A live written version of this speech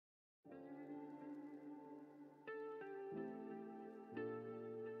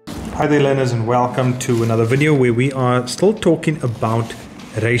Hi there learners, and welcome to another video where we are still talking about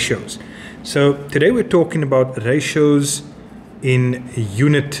ratios. So today we're talking about ratios in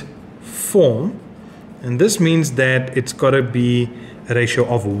unit form, and this means that it's got to be a ratio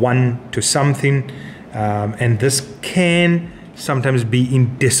of 1 to something, and this can sometimes be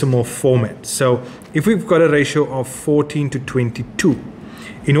in decimal format. So if we've got a ratio of 14 to 22,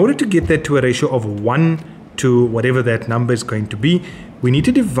 in order to get that to a ratio of 1 to whatever that number is going to be, we need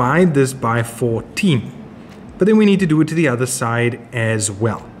to divide this by 14, but then we need to do it to the other side as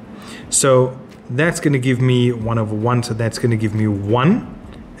well. So that's going to give me 1 over 1, so that's going to give me 1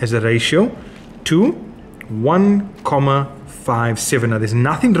 as a ratio to 1,57. Now there's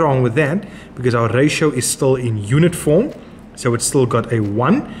nothing wrong with that because our ratio is still in unit form, so it's still got a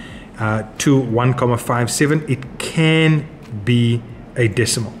 1 to 1,57. It can be a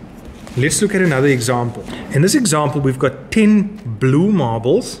decimal. Let's look at another example. In this example, we've got 10 blue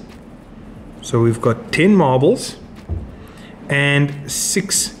marbles. So we've got 10 marbles and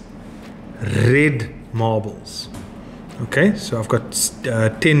 6 red marbles. Okay, so I've got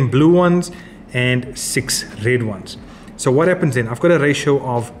 10 blue ones and 6 red ones. So what happens then? I've got a ratio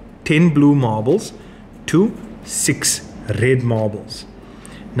of 10 blue marbles to 6 red marbles.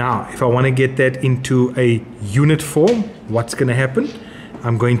 Now, if I want to get that into a unit form, what's going to happen?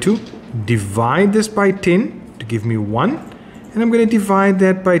 I'm going to divide this by 10 to give me 1, and I'm going to divide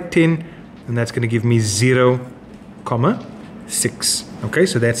that by 10, and that's going to give me 0,6. Okay,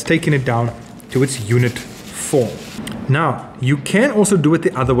 so that's taking it down to its unit form. Now, you can also do it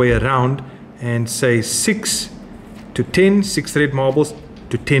the other way around and say 6 to 10, 6 red marbles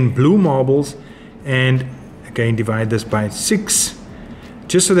to 10 blue marbles, and again divide this by 6,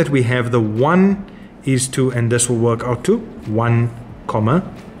 just so that we have the 1 is to, and this will work out to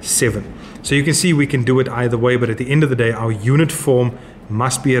 1,7. So you can see we can do it either way, but at the end of the day, our unit form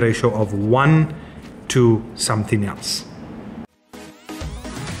must be a ratio of 1 to something else.